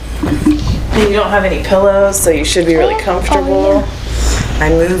And you don't have any pillows, so you should be really comfortable. I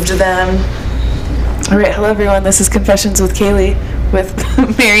moved them. All right, hello everyone. This is Confessions with Kaylee with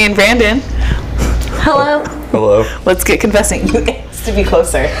Mary and Brandon. Hello. Hello. Let's get confessing. It has to be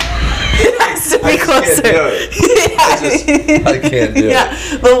closer. It has to be closer. I can't do it. Yeah.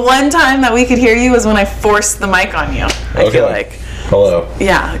 The one time that we could hear you was when I forced the mic on you. I feel like. Hello.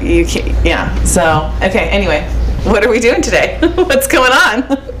 Yeah, you can't. Yeah. So, okay. Anyway, what are we doing today? What's going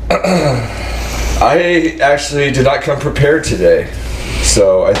on? I actually did not come prepared today,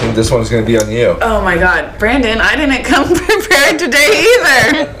 so I think this one's going to be on you. Oh my God, Brandon! I didn't come prepared today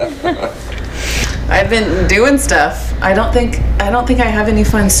either. I've been doing stuff. I don't think I have any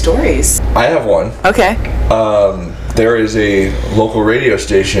fun stories. I have one. Okay. There is a local radio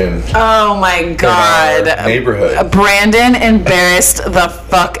station. Oh my God. In our neighborhood. Brandon embarrassed the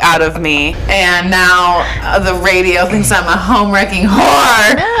fuck out of me, and now the radio thinks I'm a home wrecking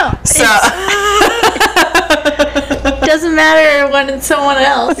whore. No. So. Doesn't matter when it's someone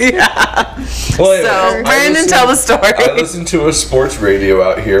else. Yeah. Well, anyway, So, Brandon, tell the story. I listen to a sports radio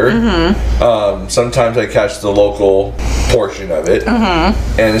out here. Mm-hmm. Sometimes I catch the local portion of it.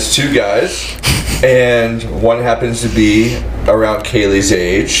 Mm-hmm. And it's two guys. And one happens to be around Kaylee's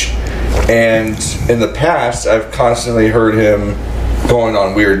age. And in the past, I've constantly heard him going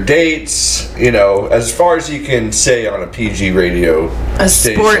on weird dates, you know, as far as you can say on a PG radio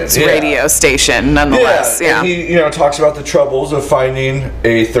station. Sports radio station, nonetheless. Yeah. And he, talks about the troubles of finding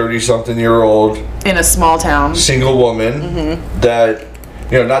a 30-something-year-old in a small town single woman that,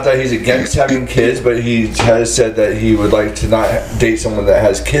 not that he's against having kids, but he has said that he would like to not date someone that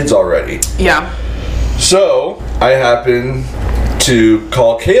has kids already. Yeah. So I happen to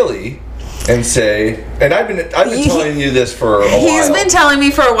call Kaylee and say, and I've been telling you this for a while. He's been telling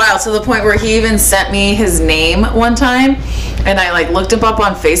me for a while, to the point where he even sent me his name one time, and I looked him up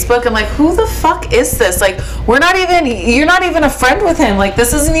on Facebook. I'm like, who the fuck is this? You're not even a friend with him.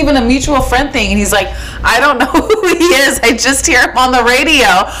 This isn't even a mutual friend thing. And he's like, I don't know who he is. I just hear him on the radio.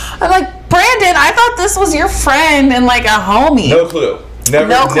 I'm like, Brandon, I thought this was your friend and a homie. No clue.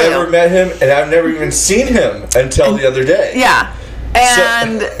 Never met him, and I've never even seen him until the other day. Yeah.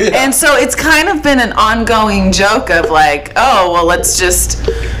 And so it's kind of been an ongoing joke of let's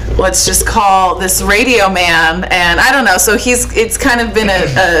just call this radio man, and I don't know. So it's kind of been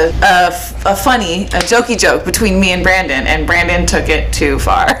a funny, a jokey joke between me and Brandon took it too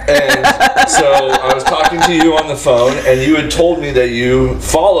far. And so I was talking to you on the phone, and you had told me that you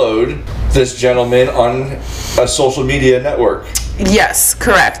followed this gentleman on a social media network. Yes,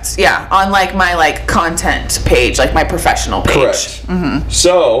 correct. Yeah, on my content page, my professional page. Correct. Mm-hmm.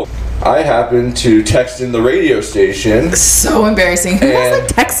 So I happened to text in the radio station. So embarrassing. Who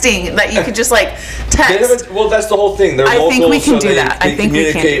has texting that you could just text? Well, that's the whole thing. They're local, think we can so do that. They I think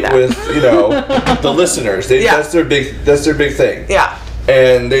we can do that. with the listeners. That's their big thing. Yeah.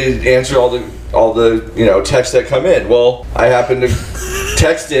 And they answer all the texts that come in. Well, I happen to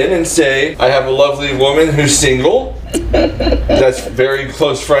text in and say, I have a lovely woman who's single that's very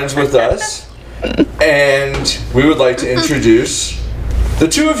close friends with us, and we would like to introduce the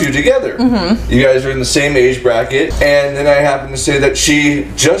two of you together. Mm-hmm. You guys are in the same age bracket, and then I happen to say that she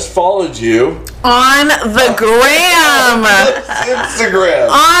just followed you on the gram. Instagram.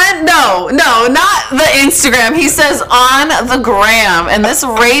 No, not the Instagram. He says on the gram, and this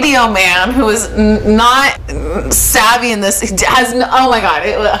radio man who is not savvy in this has oh my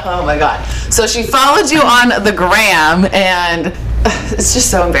god. So she followed you on the gram, and it's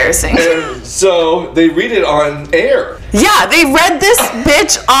just so embarrassing. And so they read it on air. Yeah, they read this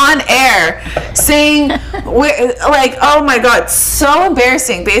bitch on air saying, oh my god, so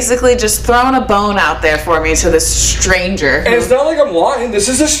embarrassing. Basically just throwing a bone out there for me to this stranger. And it's not like I'm lying. This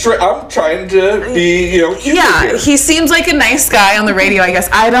is I'm trying to be, cute. Yeah, here. he seems like a nice guy on the radio, I guess.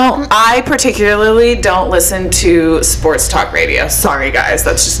 I particularly don't listen to sports talk radio. Sorry, guys.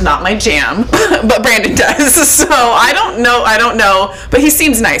 That's just not my jam. But Brandon does. So I don't know. But he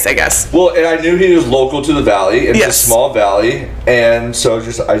seems nice, I guess. Well, and I knew he was local to the valley. It's a small valley, and so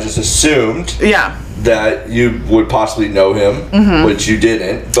I just assumed that you would possibly know him, which you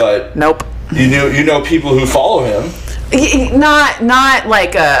didn't. But nope. You know people who follow him. Not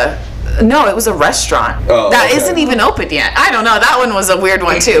like a. No, it was a restaurant that isn't even open yet. I don't know. That one was a weird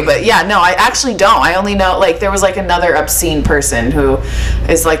one too. But yeah, no, I actually don't. I only know there was another obscene person who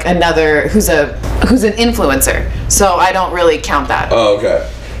is who's an influencer. So I don't really count that. Oh, okay.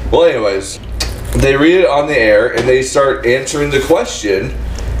 Well, anyways, they read it on the air and they start answering the question,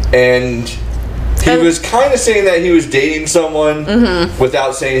 and He was kind of saying that he was dating someone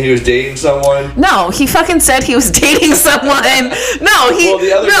without saying he was dating someone. No, he fucking said he was dating someone. No, he. Well,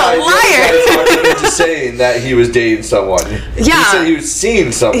 the other guy was just saying that he was dating someone. Yeah. He said he was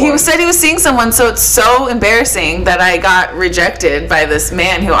seeing someone. He said he was seeing someone, so it's so embarrassing that I got rejected by this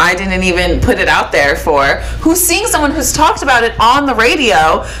man who I didn't even put it out there for, who's seeing someone who's talked about it on the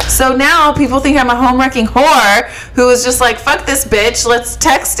radio. So now people think I'm a home-wrecking whore who is just like, fuck this bitch, let's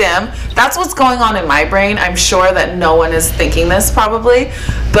text him. That's what's going on in my brain. I'm sure that no one is thinking this probably,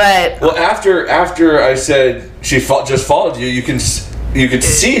 but... Well, after I said she just followed you, you could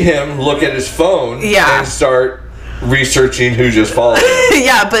see him look at his phone and start researching who just followed him.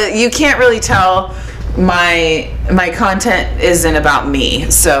 Yeah, but you can't really tell my content isn't about me,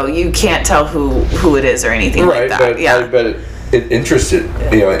 so you can't tell who it is or anything like that. But I bet it interested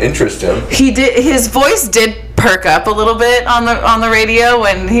him. He did. His voice did perk up a little bit on the radio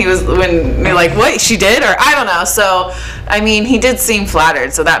when you're like, what, she did? Or I don't know. So I mean, he did seem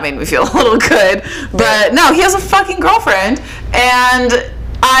flattered, so that made me feel a little good. But no, he has a fucking girlfriend, and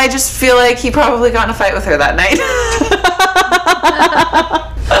I just feel like he probably got in a fight with her that night.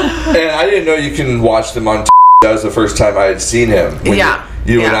 And I didn't know you can watch them on. That was the first time I had seen him.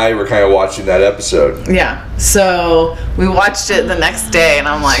 You and I were kind of watching that episode. Yeah. So we watched it the next day, and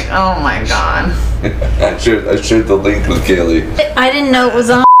I'm like, oh my god. I shared the link with Kaylee. I didn't know it was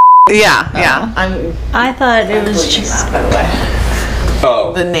on. Yeah. I thought it was just. That, by the way.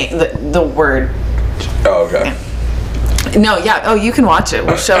 Oh. The name, the word. Oh, okay. Yeah. No, yeah. Oh, you can watch it.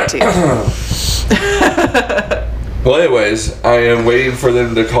 We'll show it to you. Well, anyways, I am waiting for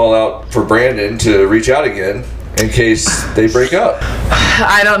them to call out for Brandon to reach out again in case they break up.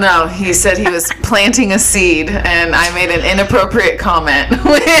 I don't know. He said he was planting a seed, and I made an inappropriate comment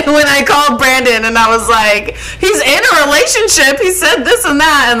when I called Brandon, and I was like, he's in a relationship. He said this and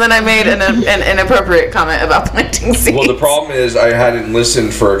that, and then I made an inappropriate comment about planting seeds. Well, the problem is I hadn't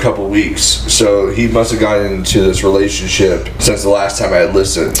listened for a couple weeks, so he must have gotten into this relationship since the last time I had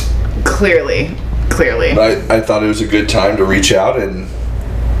listened. Clearly. I thought it was a good time to reach out and,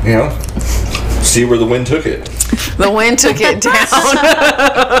 see where the wind took it. The wind took it down.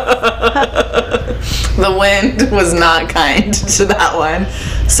 The wind was not kind to that one.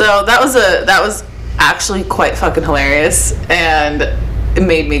 So that was actually quite fucking hilarious, and it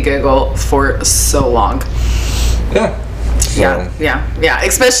made me giggle for so long. Yeah. So. Yeah.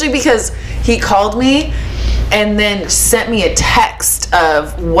 Especially because he called me and then sent me a text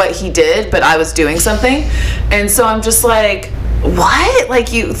of what he did, but I was doing something. And so I'm just like, what?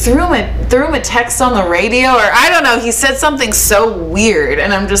 Like, you threw him a text on the radio, or I don't know, he said something so weird,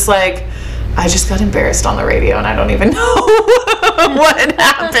 and I'm just like, I just got embarrassed on the radio and I don't even know what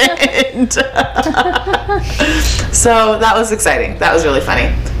happened. So that was exciting. That was really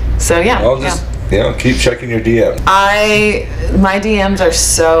funny. So yeah. Well, just keep checking your DM. My DMs are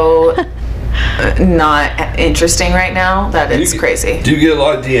so not interesting right now that it's crazy. Do you get a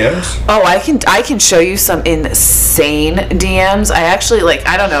lot of DMs? Oh, I can show you some insane DMs. I actually,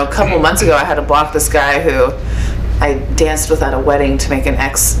 I don't know, a couple months ago I had to block this guy who I danced with at a wedding to make an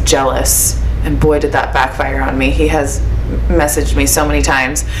ex jealous, and boy did that backfire on me. He has messaged me so many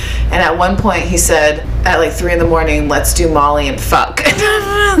times, and at one point he said at 3 a.m, let's do Molly and fuck.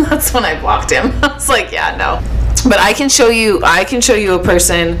 That's when I blocked him. I was like, yeah, no. But I can show you a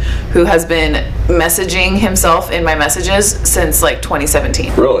person who has been messaging himself in my messages since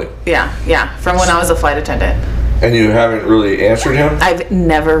 2017. Really? Yeah, from when I was a flight attendant. And you haven't really answered him? I've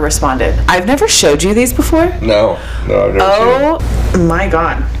never responded. I've never showed you these before? No, I've never seen them. Oh my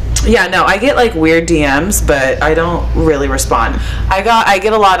god. Yeah, no, I get weird DMs, but I don't really respond. I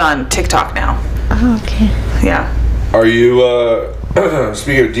get a lot on TikTok now. Oh, okay. Yeah. Are you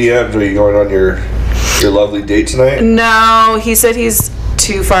speaking of DMs, are you going on your lovely date tonight? No, he said he's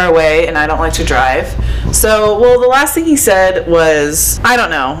too far away and I don't like to drive. So, the last thing he said was, I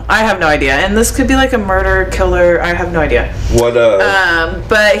don't know. I have no idea. And this could be a murder, killer. I have no idea. What,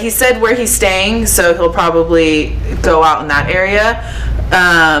 But he said where he's staying, so he'll probably go out in that area.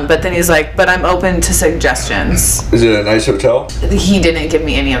 But then he's like, but I'm open to suggestions. Is it a nice hotel? He didn't give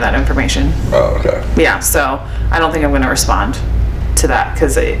me any of that information. Oh, okay. Yeah, so I don't think I'm going to respond to that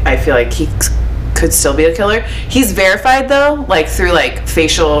because I feel like he could still be a killer. He's verified though, through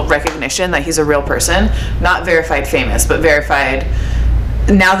facial recognition that he's a real person. Not verified famous, but verified.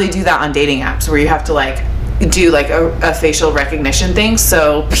 Now they do that on dating apps where you have to do a facial recognition thing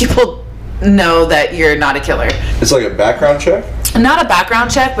so people know that you're not a killer. It's like a background check? Not a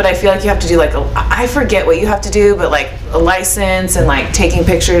background check, but I feel like you have to do I forget what you have to do, but a license and taking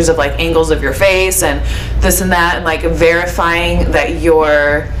pictures of angles of your face and this and that, and verifying that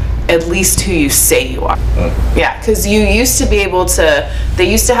you're at least who you say you are. Yeah, because you used to be able to, they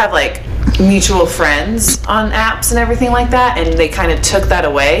used to have like mutual friends on apps and everything like that, and they kind of took that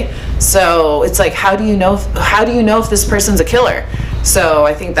away. So it's like, how do you know if this person's a killer? So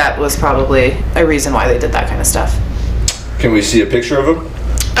I think that was probably a reason why they did that kind of stuff. Can we see a picture of him?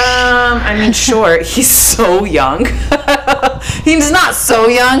 I mean, sure. He's so young. He's not so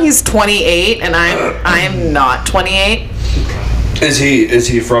young. He's 28, and I am not 28. Is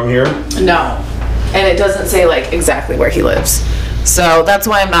he from here? No, and it doesn't say like exactly where he lives. So that's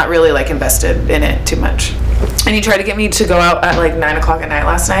why I'm not really like invested in it too much. And he tried to get me to go out at like 9 o'clock at night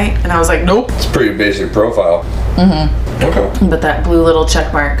last night, and I was like, nope. It's a pretty basic profile. Okay. But that blue little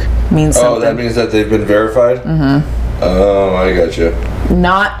check mark means something. Oh, that means that they've been verified? Oh, I gotcha.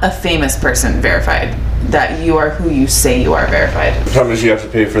 Not a famous person verified. That you are who you say you are verified. How much do you have to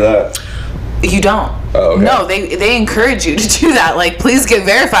pay for that? You don't. Oh, okay. No, they encourage you to do that. Like, please get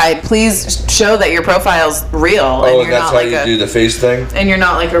verified. Please show that your profile's real. Oh, and that's how you do the face thing? And you're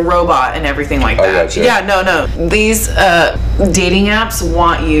not like a robot and everything like that. Gotcha. Yeah, no. These dating apps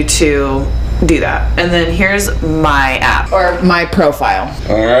want you to do that. And then here's my app, or my profile.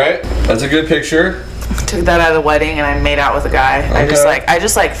 All right. That's a good picture. Took that at a wedding and I made out with a guy. Okay. I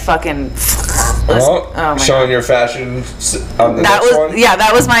just like fucking. Oh my God. showing your fashion on the That next was one? yeah.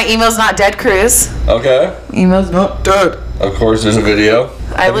 That was my Email's Not Dead cruise. Okay. Email's Not Dead. Of course, there's a video.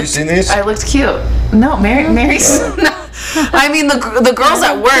 Have you seen these? I looked cute. No, Mary's. No. I mean the girls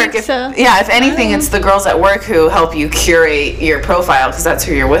at work. If anything, it's the girls at work who help you curate your profile because that's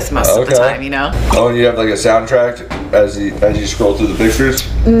who you're with most of the time. You know. Oh, and you have like a soundtrack as you scroll through the pictures.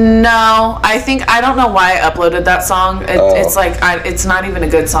 No, I don't know why I uploaded that song. It's like it's not even a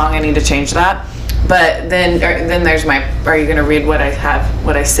good song. I need to change that. But then there's my. Are you gonna read what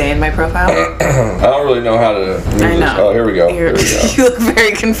I say in my profile? I don't really know how to. I know. Oh, here we go. You look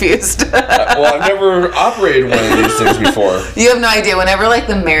very confused. Well, I've never operated one of these things before. You have no idea. Whenever like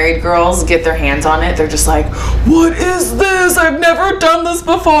the married girls get their hands on it, they're just like, "What is this? I've never done this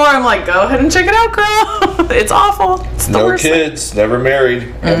before." I'm like, "Go ahead and check it out, girl. It's awful. It's the No worst kids, never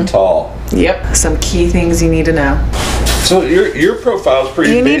married, and tall. Yep. Some key things you need to know. So your profile is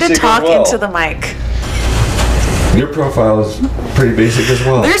pretty You basic need to talk as well. into the mic. Your profile is pretty basic as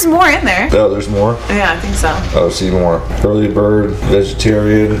well. There's more in there. Oh, there's more? Yeah, I think so. Oh, see more. Early bird,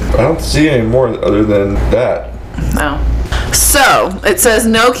 vegetarian. I don't see any more other than that. No. So it says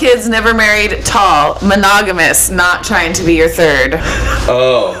no kids, never married, tall, monogamous, not trying to be your third.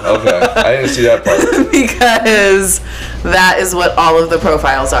 Oh, okay. I didn't see that part. Because that is what all of the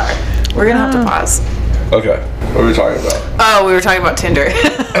profiles are. We're gonna have to pause. Okay. What are we talking about? Oh, we were talking about Tinder. We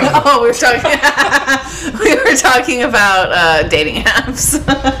were talking about dating apps.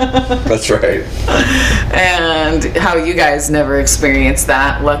 That's right. And how you guys never experienced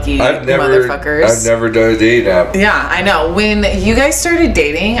that, lucky motherfuckers. I've never done a dating app. Yeah, I know. When you guys started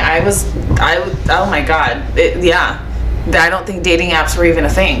dating, oh my God. I don't think dating apps were even a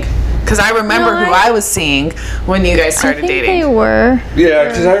thing. Because I remember who I was seeing when you guys started dating. They were. Yeah,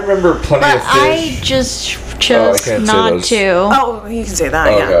 because I remember plenty But of fish. I just chose not to. Oh, you can say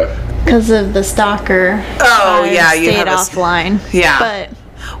that, yeah. Okay. Because of the stalker. Oh, I yeah, you stayed have offline. Yeah. But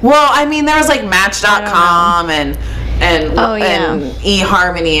well, I mean, there was like Match.com and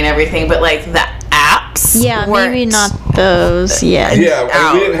eHarmony and everything, but like the apps. yeah, weren't. maybe not those yet. Yeah,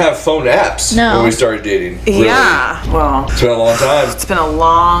 and we didn't have phone apps when we started dating. Really. Yeah, well, It's been a long time. it's been a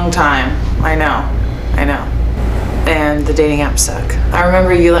long time. I know. And the dating apps suck. I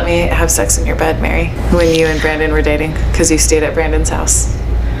remember you let me have sex in your bed, Mary, when you and Brandon were dating, because you stayed at Brandon's house.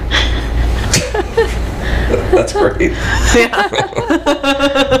 That's great.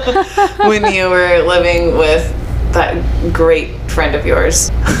 When you were living with that great friend of yours.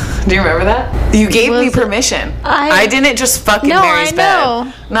 Do you remember that? You gave me permission. I didn't just fuck in Mary's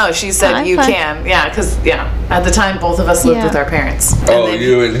bed. No, she said you can. Yeah, because, at the time, both of us lived with our parents. Oh,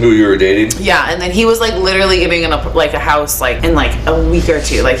 you and who you were dating? Yeah, and then he was like literally getting in a house like in like a week or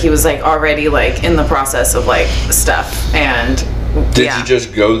two. Like he was like already like in the process of like stuff. And Did you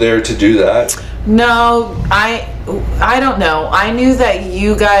just go there to do that? No, I don't know. I knew that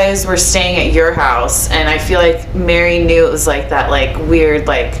you guys were staying at your house, and I feel like Mary knew it was like that like weird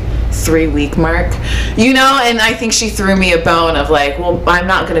like 3-week mark, and I think she threw me a bone of like, well, I'm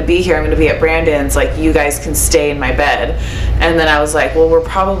not going to be here, I'm going to be at Brandon's, like you guys can stay in my bed. And then I was like, well, we're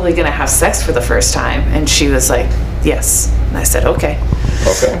probably going to have sex for the first time, and she was like, yes. And I said, okay.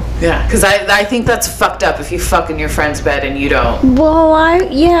 Okay. Yeah, because I think that's fucked up if you fuck in your friend's bed and you don't. Well,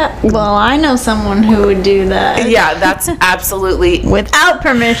 I know someone who would do that. Yeah, that's absolutely without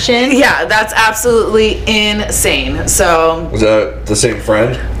permission. Yeah, that's absolutely insane. So was that the same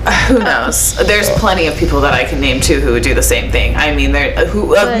friend? Who knows? There's plenty of people that I can name too who would do the same thing. I mean,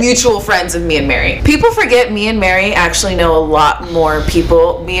 they're mutual friends of me and Mary. People forget me and Mary actually know a lot more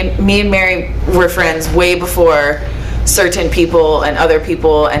people. Me and Mary were friends way before certain people and other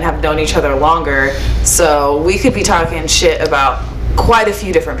people, and have known each other longer. So we could be talking shit about quite a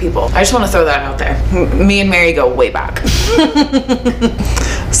few different people. I just want to throw that out there. Me and Mary go way back.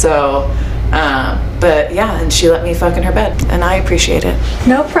 So. But yeah, and she let me fuck in her bed, and I appreciate it.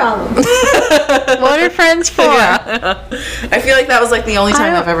 No problem. What are friends for? Yeah. I feel like that was like the only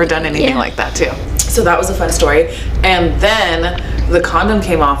time I've ever done anything like that too. So that was a fun story. And then the condom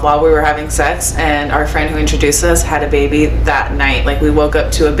came off while we were having sex, and our friend who introduced us had a baby that night. Like, we woke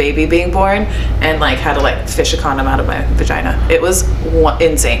up to a baby being born and like had to like fish a condom out of my vagina. It was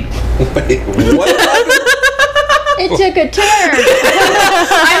insane. Wait, what? It took a turn.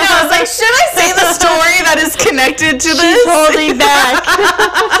 I know. I was like, should I say the story that is connected to this? She's holding back.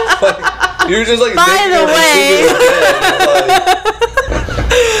 You're just like. By the way.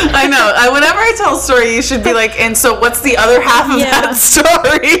 I know. Whenever I tell a story, you should be like, and so what's the other half of that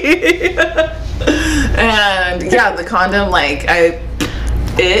story? And yeah, the condom, like,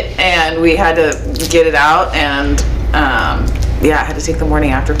 and we had to get it out, and yeah, I had to take the morning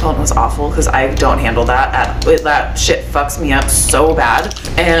after pill, and it was awful because I don't handle that. That shit fucks me up so bad.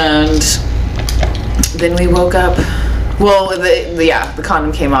 And then we woke up. Well, the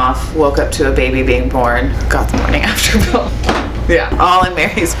condom came off. Woke up to a baby being born. Got the morning after pill. Yeah, all in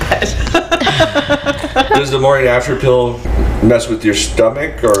Mary's bed. Does the morning after pill mess with your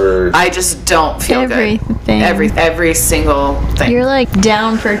stomach, or? I just don't feel good. Every single thing. You're like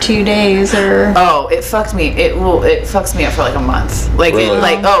down for 2 days, or? Oh, it fucked me. It fucks me up for like a month. Like,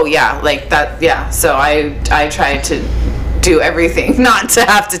 really? Oh yeah, like that. Yeah. So I tried to do everything not to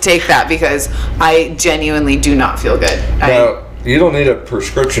have to take that because I genuinely do not feel good. Now, you don't need a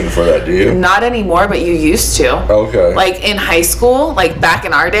prescription for that, do you? Not anymore, but you used to. Okay. Like in high school, like back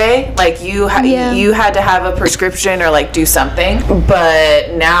in our day, like you had to have a prescription or like do something.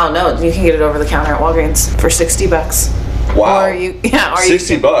 But now, no, you can get it over the counter at Walgreens for $60. Wow. Or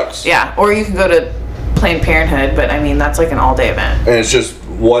 $60. Yeah, or you can go to Planned Parenthood, but I mean that's like an all-day event. And it's just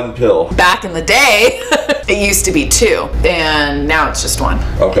one pill. Back in the day, it used to be 2, and now it's just 1.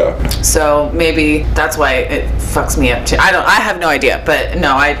 Okay. So maybe that's why it fucks me up too. I have no idea, but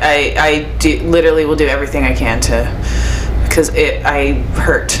no, I literally will do everything I can to, because I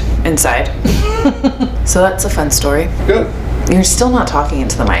hurt inside. So that's a fun story. Good. You're still not talking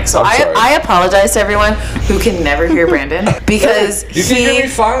into the mic, so I apologize to everyone who can never hear Brandon because you can hear me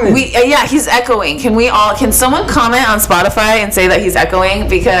fine. Yeah, he's echoing. Can someone comment on Spotify and say that he's echoing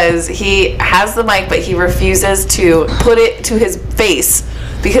because he has the mic but he refuses to put it to his face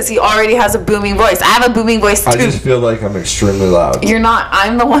because he already has a booming voice. I have a booming voice too. I just feel like I'm extremely loud. You're not.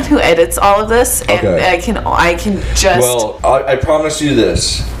 I'm the one who edits all of this, and I can just. Well, I promise you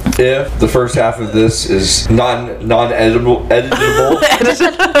this. If the first half of this is non-editable,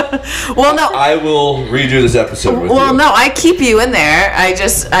 well, no, I will redo this episode with you. Well, no, I keep you in there.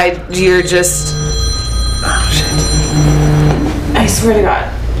 You're just. Oh shit! I swear to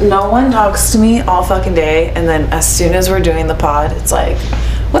God, no one talks to me all fucking day, and then as soon as we're doing the pod, it's like,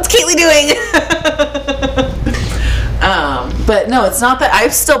 "What's Kaylee doing?" But no, it's not that.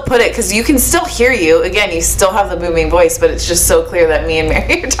 I've still put it because you can still hear you. Again, you still have the booming voice, but it's just so clear that me and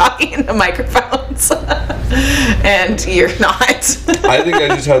Mary are talking into microphones, and you're not. I think I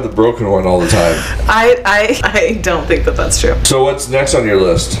just have the broken one all the time. I don't think that that's true. So what's next on your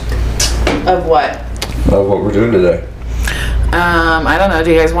list? Of what? Of what we're doing today. I don't know.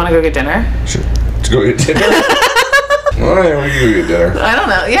 Do you guys want to go get dinner? Sure. To go get dinner? All right, we can go get dinner. I don't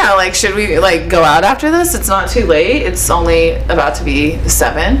know. Yeah, like, should we, like, go out after this? It's not too late. It's only about to be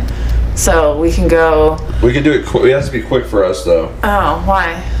 7. So we can go. We can do it quick. It has to be quick for us, though. Oh,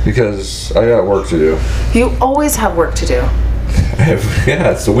 why? Because I got work to do. You always have work to do.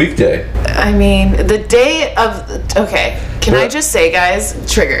 Yeah, it's a weekday. I mean, the day of... Okay, can I just say, guys,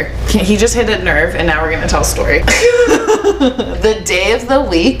 trigger. He just hit a nerve, and now we're going to tell a story. The day of the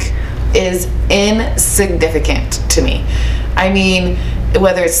week is insignificant to me. I mean,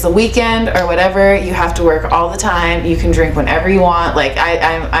 whether it's the weekend or whatever, you have to work all the time. You can drink whenever you want. Like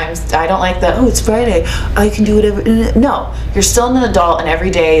I don't like that. Oh, it's Friday, I can do whatever. No, you're still an adult, and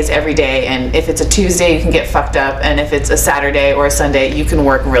every day is every day. And if it's a Tuesday, you can get fucked up, and if it's a Saturday or a Sunday, you can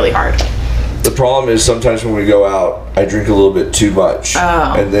work really hard. The problem is sometimes when we go out, I drink a little bit too much,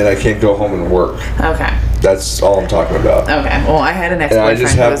 and then I can't go home and work. Okay. That's all I'm talking about. Okay. Well, I had an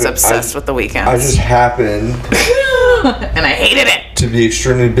ex-boyfriend who was obsessed with the weekends. I just happen and I hated it. to be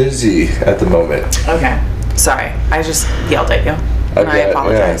extremely busy at the moment. Okay. Sorry. I just yelled at you. And I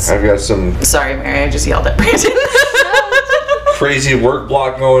apologize. Yeah, I've got some Sorry, Mary. I just yelled at Brandon. crazy work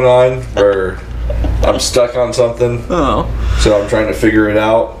block going on where I'm stuck on something. Oh. So I'm trying to figure it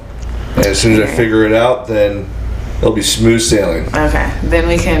out. And as soon as I figure it out, then it'll be smooth sailing. Okay. Then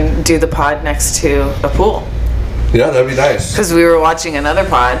we can do the pod next to a pool. Yeah, that'd be nice. Because we were watching another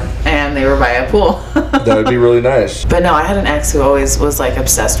pod and they were by a pool. That would be really nice. But no, I had an ex who always was like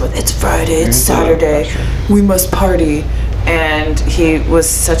obsessed with it's Friday, it's Saturday, we must party. And he was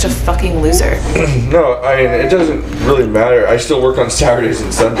such a fucking loser. No, I mean, it doesn't really matter. I still work on Saturdays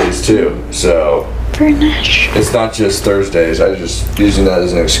and Sundays too. So Very nice. it's not just Thursdays. I just using that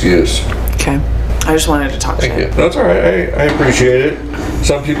as an excuse. Okay. I just wanted to talk Thank you. shit. That's all right. I appreciate it.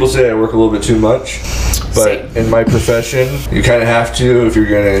 Some people say I work a little bit too much. But Same. in my profession, you kind of have to if you're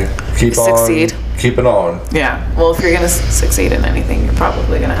going to Succeed. on keeping on. Yeah. Well, if you're going to succeed in anything, you're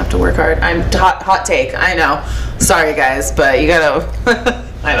probably going to have to work hard. I'm hot take. I know. Sorry, guys, but you got to,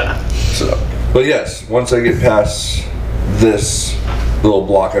 I don't know. So, but yes, once I get past this little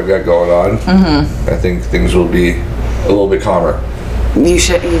block I've got going on, I think things will be a little bit calmer. You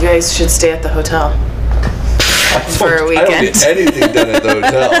guys should stay at the hotel. For a I don't weekend. get anything done at the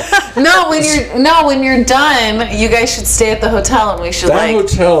hotel. When you're done, you guys should stay at the hotel and we should That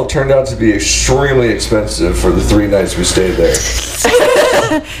hotel turned out to be extremely expensive for the 3 nights we stayed there.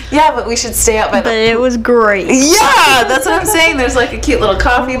 Yeah, but we should stay out by But the it was great. Yeah, that's what I'm saying. There's like a cute little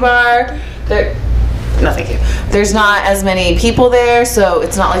coffee bar. No, thank you. There's not as many people there, so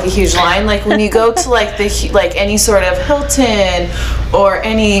it's not like a huge line. Like when you go to like any sort of Hilton or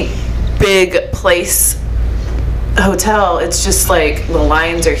any big place hotel, it's just like the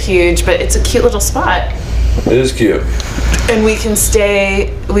lines are huge, but it's a cute little spot. It is cute. And we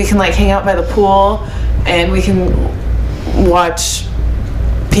can like hang out by the pool and we can watch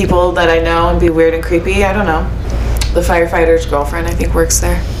people that I know and be weird and creepy. I don't know. The firefighter's girlfriend, I think, works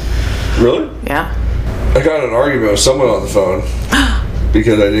there. Really? Yeah. I got in an argument with someone on the phone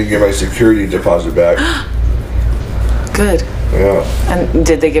because I didn't get my security deposit back. Good. Yeah. And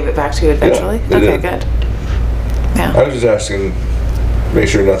did they give it back to you eventually? Yeah, they Okay, did. good. Yeah. I was just asking, make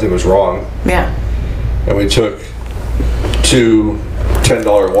sure nothing was wrong. Yeah. And we took 2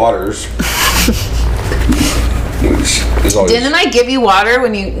 $10 waters. Which is always, Didn't I give you water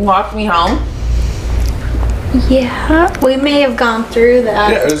when you walked me home? Yeah, we may have gone through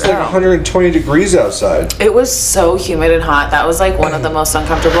that. yeah, it was like 120 degrees outside. It was so humid and hot. That was like one of the most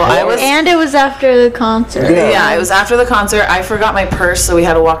uncomfortable. And it was after the concert. Yeah, it was after the concert. I forgot my purse, so we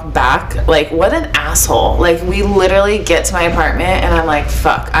had to walk back. Like, what an asshole. Like, we literally get to my apartment, and I'm like,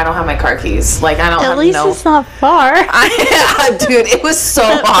 fuck, I don't have my car keys. Like, I don't have At least it's not far. Dude, it was so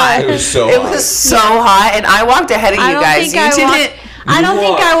hot. It was so It hot. was so hot, and I walked ahead of you guys. I don't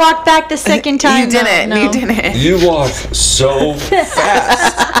think I walked back the second time. You didn't. No. You didn't. You walk so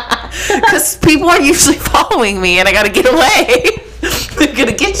fast. Because people are usually following me, and I gotta get away. They're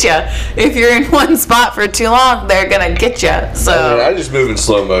gonna get you. If you're in one spot for too long, they're gonna get you. So. I just move in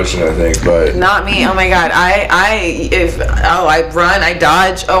slow motion, I think, but Not me. Oh my god. I run, I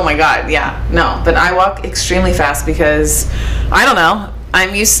dodge. Oh my god. Yeah. No, but I walk extremely fast because I don't know.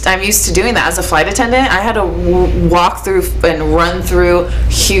 I'm used to doing that as a flight attendant. I had to walk through and run through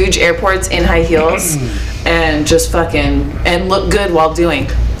huge airports in high heels and just fucking and look good while doing.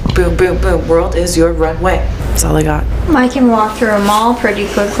 Boom, boom, boom. World is your runway. That's all I got. I can walk through a mall pretty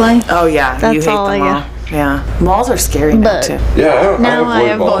quickly. Oh yeah, That's you hate all the I mall. got. Yeah, malls are scary now But- too. yeah, Now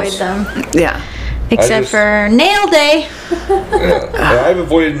I malls. avoid them. Yeah. Except just- for nail day. Yeah. I've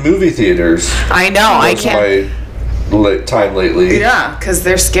avoided movie theaters I know. I most of can't. my time lately. Yeah, because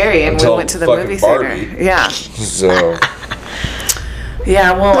they're scary, and Until we went to the fucking movie Barbie. theater. Yeah. So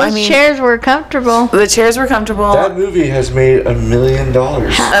Yeah. Well, Those I mean, chairs were comfortable. the chairs were comfortable. that movie has made $1 million. $1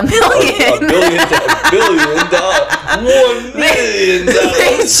 million. $1 billion. $1 million.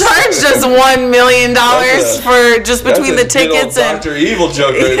 They charged us $1 million That's a- for just between the That's a good old tickets and. Dr. Evil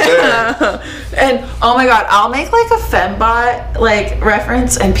joke right there. And oh my god, I'll make like a fembot like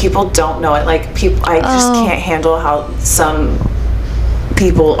reference, and people don't know it. Like people, I just Oh. can't handle how some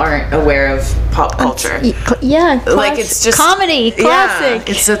people aren't aware of pop culture. Yeah, Like it's just comedy, classic.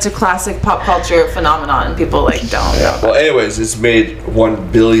 Yeah, it's such a classic pop culture phenomenon, and people like don't know. Well, anyways, it's made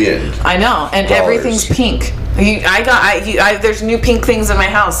 $1 billion. I know, and Dollars. everything's pink. There's new pink things in my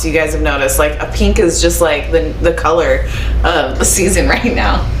house. You guys have noticed, like a pink is just like the color of the season right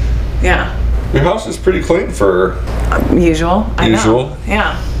now. Yeah. Your house is pretty clean for Usual. I Usual? know.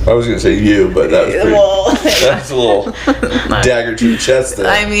 Yeah. I was gonna say you, but that was pretty, Well, that's a little dagger to the chest there.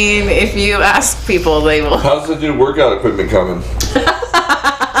 I mean, if you ask people, they will. How's the new workout equipment coming?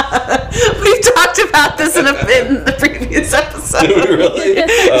 We've talked about this in the previous episode. Did we really?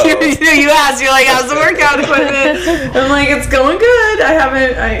 You asked, you're like, how's the workout equipment? I'm like, it's going good.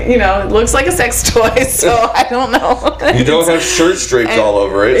 It looks like a sex toy, so I don't know. You don't have shirt strapes all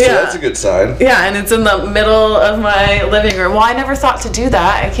over it, so yeah. that's a good sign. Yeah, and it's in the middle of my living room. Well, I never thought to do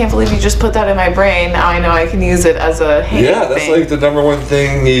that. I can't believe you just put that in my brain. Now I know I can use it as a hanging Yeah, that's thing. like the number one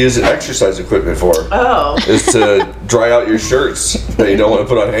thing you use exercise equipment for. Oh. Is to dry out your shirts that you don't want to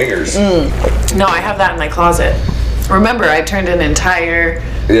put on hangers. No, I have that in my closet. Remember, I turned an entire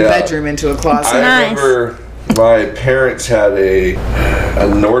bedroom into a closet. I remember my parents had a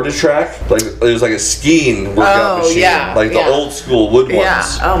NordicTrack, like it was like a skiing workout machine, like the old school wood ones.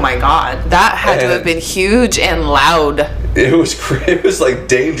 Yeah. Oh my God, that had to have been huge and loud. It was like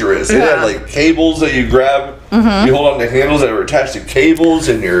dangerous. It had like cables that you grab. You hold on to handles that were attached to cables,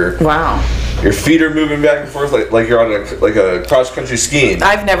 and your feet are moving back and forth like you're on a cross country skiing.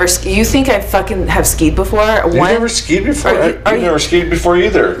 I've never You think I fucking have skied before? You've never skied before? You've never skied before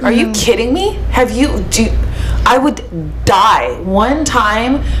either. Are you kidding me? Have you? I would die. One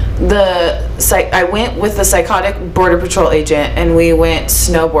time, I went with the psychotic border patrol agent, and we went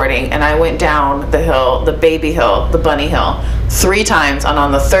snowboarding, and I went down the hill, the baby hill, the bunny hill, 3 times, and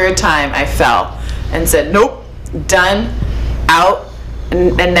on the 3rd time I fell and said, nope, done, out,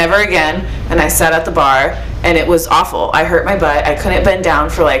 and never again. And I sat at the bar, and it was awful. I hurt my butt. I couldn't bend down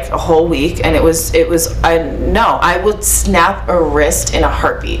for like a whole week, and I would snap a wrist in a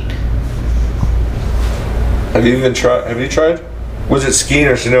heartbeat. Have you tried? Was it skiing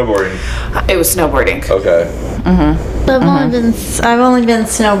or snowboarding? It was snowboarding. Okay. I've only been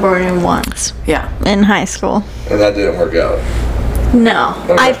snowboarding once. Yeah. In high school. And that didn't work out. No.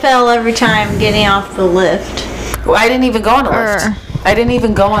 Okay. I fell every time getting off the lift. Well, I didn't even go on a lift. I didn't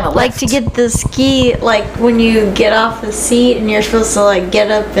even go on a lift. Like to get the ski, like when you get off the seat and you're supposed to like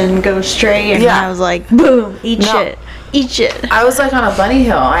get up and go straight, and I was like, boom, eat shit. I was like on a bunny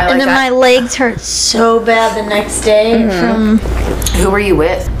hill. And then my legs hurt so bad the next day from... Who were you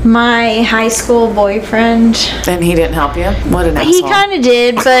with? My high school boyfriend. And he didn't help you? What an asshole. He kind of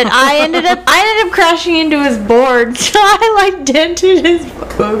did, but I ended up crashing into his board, so I like dented his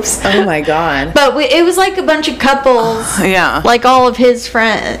boobs. Oh my God. But it was like a bunch of couples. Yeah. Like all of his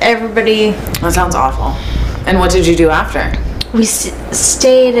friends, everybody. That sounds awful. And what did you do after? We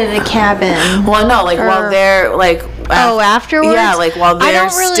stayed at a cabin. Well, no, like while they're like... afterwards? Yeah, like while they're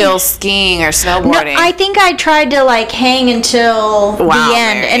still skiing or snowboarding. No, I think I tried to like hang until the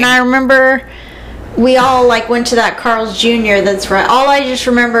end. Mary. And I remember we all like went to that Carl's Jr. That's right. All I just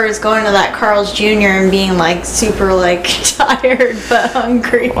remember is going to that Carl's Jr. and being like super like tired but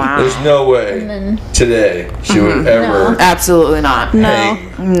hungry. Wow. There's no way today she would ever Absolutely not.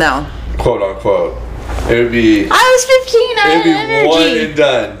 hang, No. quote unquote. It would be... I was 15. I had energy. One and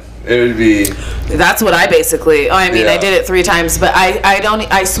done. It would be... That's what I basically... I did it 3 times, but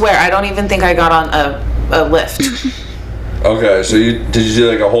I swear, I don't even think I got on a lift. Okay, so did you do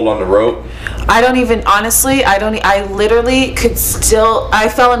like a hold on the rope? I literally could still... I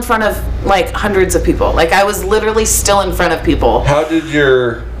fell in front of like hundreds of people. Like I was literally still in front of people. How did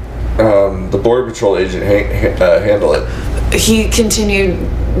your... the Border Patrol agent handle it? He continued...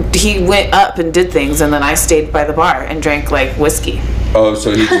 He went up and did things, and then I stayed by the bar and drank like whiskey. Oh,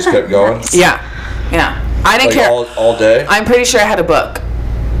 so he just kept going? Yeah. I didn't care. All day? I'm pretty sure I had a book.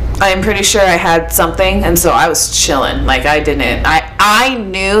 I'm pretty sure I had something, and so I was chilling. Like I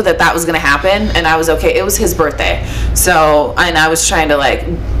knew that was gonna happen, and I was okay. It was his birthday, so and I was trying to like.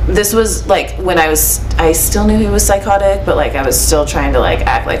 This was like when I still knew he was psychotic, but like I was still trying to like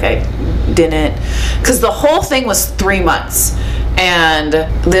act like I didn't, because the whole thing was 3 months. And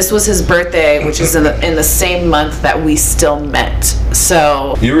this was his birthday, which is in the same month that we still met.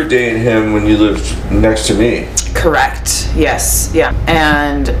 So you were dating him when you lived next to me. Correct. Yes. Yeah.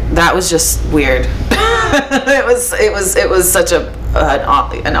 And that was just weird. It was such an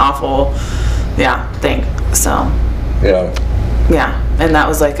awful thing. So yeah. And that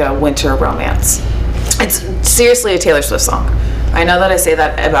was like a winter romance. It's seriously a Taylor Swift song. I know that I say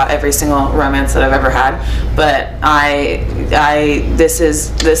that about every single romance that I've ever had, but this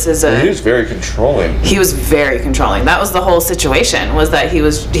is a... He was very controlling. He was very controlling. That was the whole situation, was that he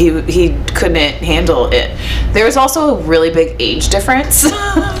couldn't handle it. There was also a really big age difference.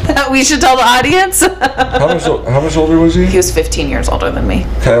 that we should tell the audience? How much older was he? He was 15 years older than me.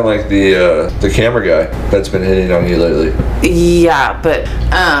 Kind of like the camera guy that's been hitting on you lately. Yeah, but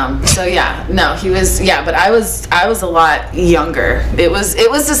so yeah, no, he was, yeah, but I was a lot younger. It was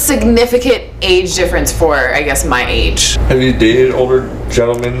a significant age difference for, I guess, my age. Have you dated older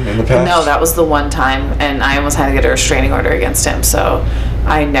gentlemen in the past? No, that was the one time, and I almost had to get a restraining order against him, so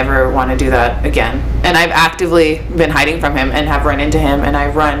I never want to do that again. And I've actively been hiding from him and have run into him, and I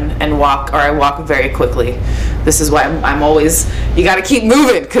run and walk, or I walk very quickly. This is why I'm always, you got to keep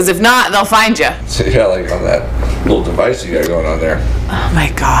moving, because if not, they'll find you. So yeah, like on that little device you got going on there. Oh my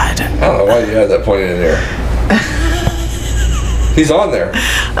God. I don't know why you had that pointed in there. He's on there.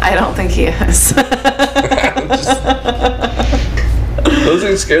 I don't think he is. Those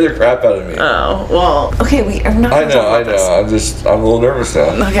things scare the crap out of me. Oh, well, okay, we are not I gonna talk know. about this. I'm a little nervous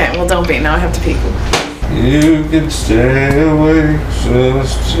now. Okay, well, don't be. Now I have to pee. You can stay awake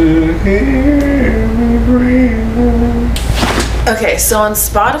just to hear me breathe. Okay, so on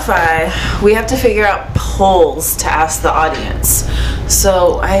Spotify, we have to figure out polls to ask the audience.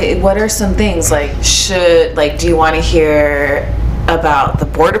 So, what are some things do you want to hear about the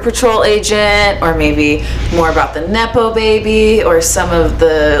Border Patrol agent, or maybe more about the Nepo baby, or some of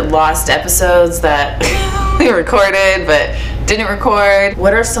the lost episodes that we recorded but didn't record?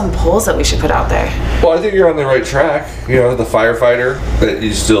 What are some polls that we should put out there? Well, I think you're on the right track. You know, the firefighter that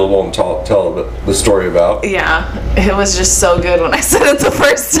you still won't tell the story about. Yeah, it was just so good when I said it the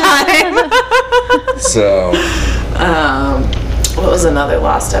first time. So, what was another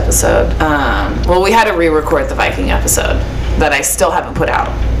lost episode? Well, we had to re-record the Viking episode that I still haven't put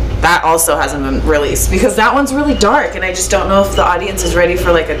out. That also hasn't been released because that one's really dark, and I just don't know if the audience is ready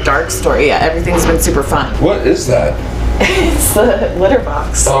for like a dark story yet. Everything's been super fun. what is that? It's the litter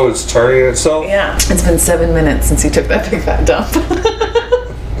box. Oh, it's turning itself? Yeah. It's been 7 minutes since you took that big fat dump.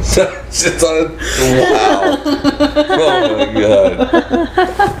 It's on it. Wow. Oh my God.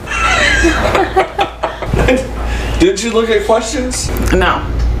 Did you look at questions? No.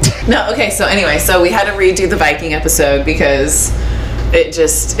 Okay, so anyway, so we had to redo the Viking episode because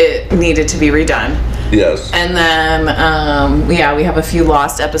it needed to be redone. Yes. And then, we have a few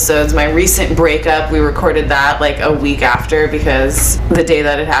lost episodes. My recent breakup, we recorded that like a week after because the day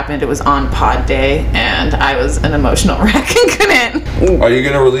that it happened, it was on pod day, and I was an emotional wreck and couldn't. Are you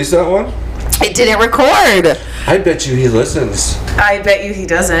going to release that one? It didn't record. I bet you he listens. I bet you he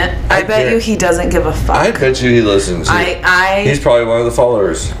doesn't. I bet you he doesn't give a fuck. I bet you he listens. He's probably one of the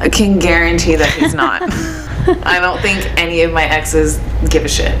followers. I can guarantee that he's not. I don't think any of my exes give a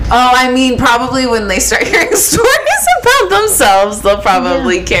shit. Oh, I mean, probably when they start hearing stories about themselves, they'll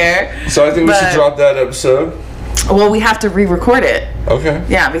probably care. So I think we should drop that episode. Well, we have to re-record it. Okay.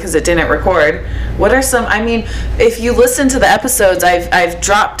 Yeah, because it didn't record. What are some? I mean, if you listen to the episodes, I've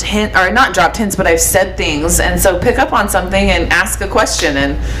dropped not dropped hints, but I've said things, and so pick up on something and ask a question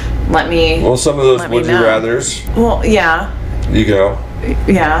and let me. Well, some of those would you rather's. Well, yeah. You go.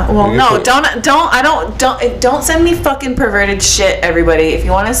 Yeah. Well, no, don't send me fucking perverted shit, everybody. If you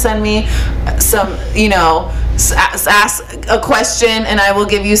want to send me some, ask a question and I will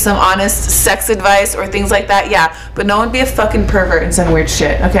give you some honest sex advice or things like that. Yeah, but no one be a fucking pervert and send weird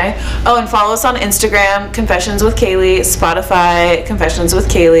shit, okay? Oh, and follow us on Instagram, Confessions with Kaylee, Spotify, Confessions with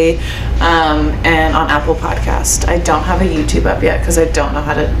Kaylee, and on Apple Podcast. I don't have a YouTube up yet because I don't know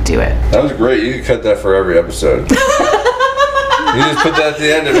how to do it. That was great. You can cut that for every episode. You just put that at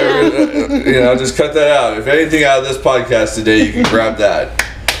the end of every, just cut that out. If anything out of this podcast today, you can grab that.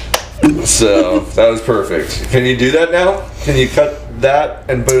 So, that was perfect. Can you do that now? Can you cut that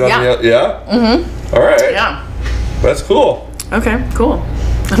and put it on the... Yeah? Mm-hmm. All right. Yeah. That's cool. Okay, cool.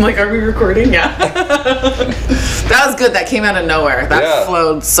 I'm like, are we recording? Yeah. That was good. That came out of nowhere. That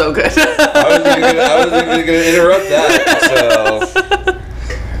flowed so good. I wasn't going to interrupt that,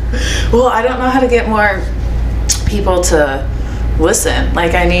 so... Well, I don't know how to get more people to listen.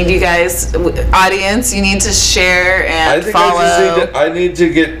 Like, I need you guys, audience, you need to share and follow. I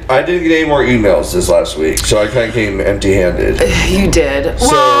didn't get any more emails this last week, so I kind of came empty-handed. You did.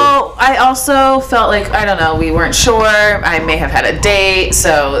 So, well, I also felt like, I don't know, we weren't sure. I may have had a date,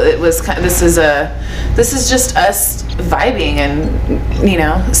 so it was kind of, this is just us vibing and,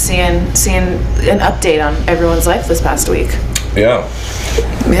 seeing an update on everyone's life this past week. Yeah.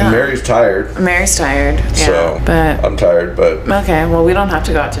 And Mary's tired. Yeah, so but I'm tired, but okay. Well, we don't have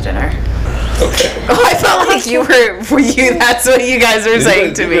to go out to dinner. Okay. Oh, I felt like that's what you guys were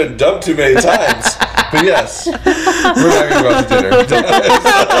saying to me. You've been dumped too many times. But yes, we're not going to go out to dinner.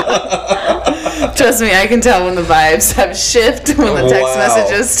 Trust me, I can tell when the vibes have shifted, when the text Wow.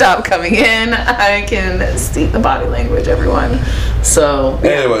 messages stop coming in. I can see the body language, everyone. So,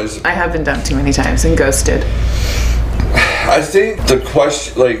 Anyways, I have been dumped too many times and ghosted. I think the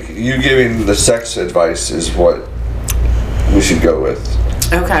question, like you giving the sex advice, is what we should go with.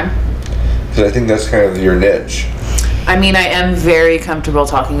 Okay. Because I think that's kind of your niche. I mean, I am very comfortable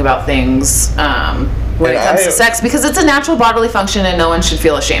talking about things when And it comes I- to sex because it's a natural bodily function and no one should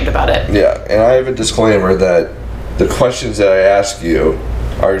feel ashamed about it. Yeah, and I have a disclaimer that the questions that I ask you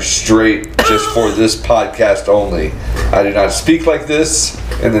are straight just for this podcast only. I do not speak like this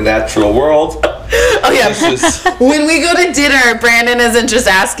in the natural world. Oh, yeah. It's just, When we go to dinner, Brandon isn't just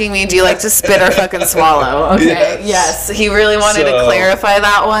asking me, do you like to spit or fucking swallow? Okay. Yes. He really wanted to So, clarify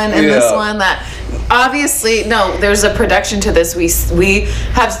that one and this yeah. one. That obviously, no, there's a production to this. We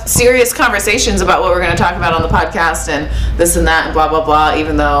have serious conversations about what we're going to talk about on the podcast and this and that and blah, blah, blah,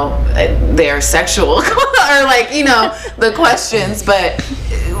 even though they are sexual or like, you know, the questions. But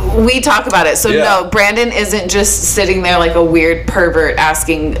we talk about it. So Yeah. no, Brandon isn't just sitting there like a weird pervert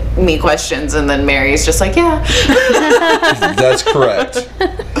asking me questions and then Mary's just like, yeah. that's correct.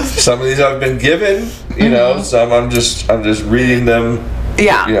 Some of these I've been given, you know, some I'm just reading them,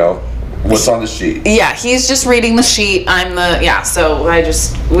 Yeah. you know, what's on the sheet. Yeah, he's just reading the sheet. I'm the, yeah, so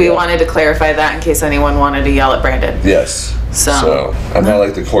we Yeah. wanted to clarify that in case anyone wanted to yell at Brandon. Yes. So- I'm not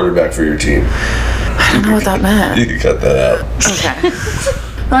like the quarterback for your team. I don't know what that meant. You can cut that out. Okay.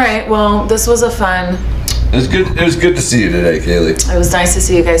 All right, well, this was a fun, It was good. It was good to see you today, Kaylee. it was nice to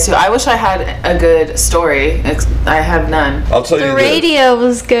see you guys too. I wish I had a good story. I have none. I'll tell you The this. radio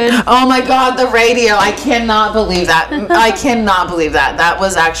was good. Oh my god, the radio. I cannot believe that. I cannot believe that. That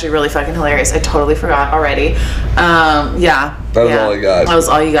was actually really fucking hilarious. I totally forgot already. Yeah. That was yeah. all I got. That was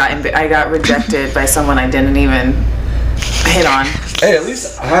all you got. And I got rejected by someone I didn't even hit on. Hey, at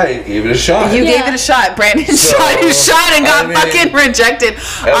least I gave it a shot. You Yeah. gave it a shot. Brandon So, shot his shot and got I mean, fucking rejected.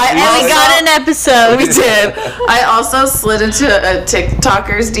 least And We got an episode. We did. I also slid into a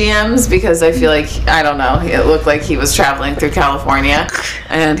TikToker's DMs because I feel like, I don't know, it looked like he was traveling through California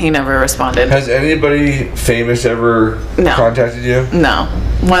and he never responded. Has anybody famous ever No. contacted you? No.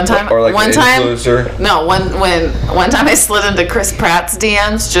 One time, Or like one an time, influencer? no, one time I slid into Chris Pratt's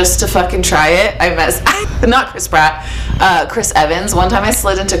DMs just to fucking try it. Not Chris Pratt, Chris Evans. One time I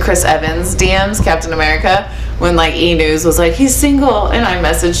slid into Chris Evans' DMs, Captain America, when like E! News was like, he's single, and I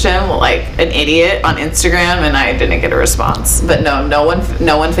messaged him like an idiot on Instagram, and I didn't get a response. But no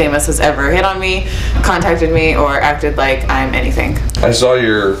one famous has ever hit on me, contacted me, or acted like I'm anything. I saw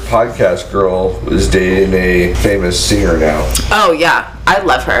your podcast girl is dating a famous singer now. Oh yeah, I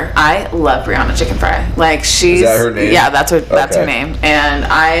love her. I love Brianna Chicken Fry. Like she's Is that her name? Yeah, that's her Okay. name.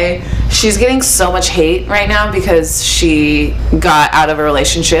 And she's getting so much hate right now because she got out of a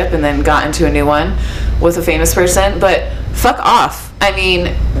relationship and then got into a new one with a famous person. But fuck off. I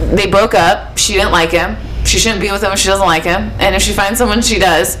mean, they broke up. She didn't like him. She shouldn't be with him if she doesn't like him. And if she finds someone she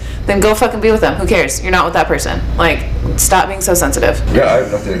does, then go fucking be with them. Who cares? You're not with that person. Like, stop being so sensitive. Yeah, I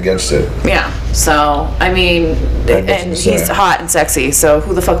have nothing against it. Yeah. So I mean, nothing and to say. he's hot and sexy. So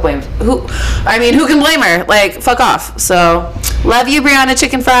who the fuck blames who? I mean, who can blame her? Like, fuck off. So love you, Brianna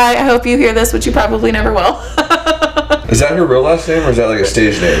Chicken Fry. I hope you hear this, which you probably never will. Is that her real last name or is that like a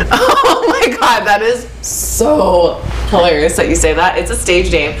stage name? Oh my god, that is so hilarious that you say that. It's a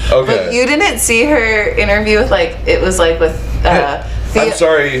stage name. Okay. But you didn't see her interview with like it was like with I'm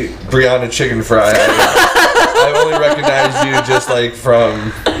sorry, Brianna Chicken Fry. I only recognize you just like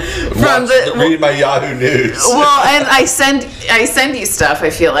from reading my Yahoo News. Well, and I send you stuff. I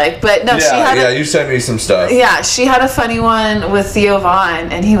feel like, but no, she had yeah, you sent me some stuff. Yeah, she had a funny one with Theo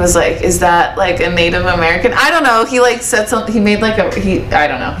Vaughn, and he was like, "Is that like a Native American?" I don't know. He like said something. He made like I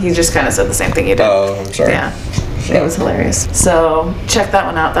don't know. He just kind of said the same thing you did. Oh, I'm sorry. Yeah, it was hilarious. So check that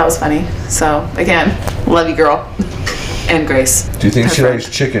one out. That was funny. So again, love you, girl, and Grace. Do you think her she friend. likes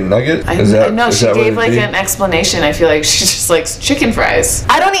chicken nugget? No, she what gave it'd like be? an explanation. I feel like she just likes chicken fries.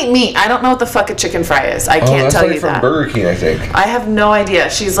 I don't eat meat. I don't know what the fuck a chicken fry is. I can't that's tell like you from that. Burger King, I think. I have no idea.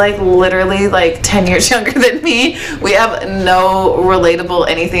 She's like literally like 10 years younger than me. We have no relatable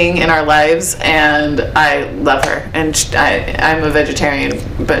anything in our lives, and I love her. And I'm a vegetarian,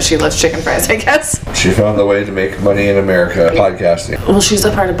 but she loves chicken fries, I guess. She found the way to make money in America podcasting. Well, she's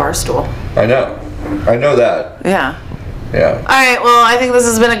a part of Barstool. I know that. Yeah. Yeah. All right. Well, I think this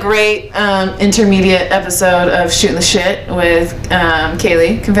has been a great intermediate episode of Shooting the Shit with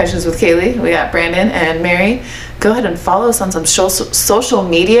Kaylee, Confessions with Kaylee. We got Brandon and Mary go ahead and follow us on some social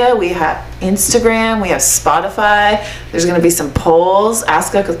media. We have Instagram, we have Spotify. There's going to be some polls.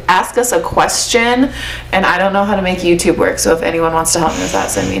 Ask us a question. And I don't know how to make YouTube work, so if anyone wants to help me with that,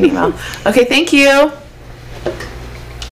 send me an email. Okay, thank you.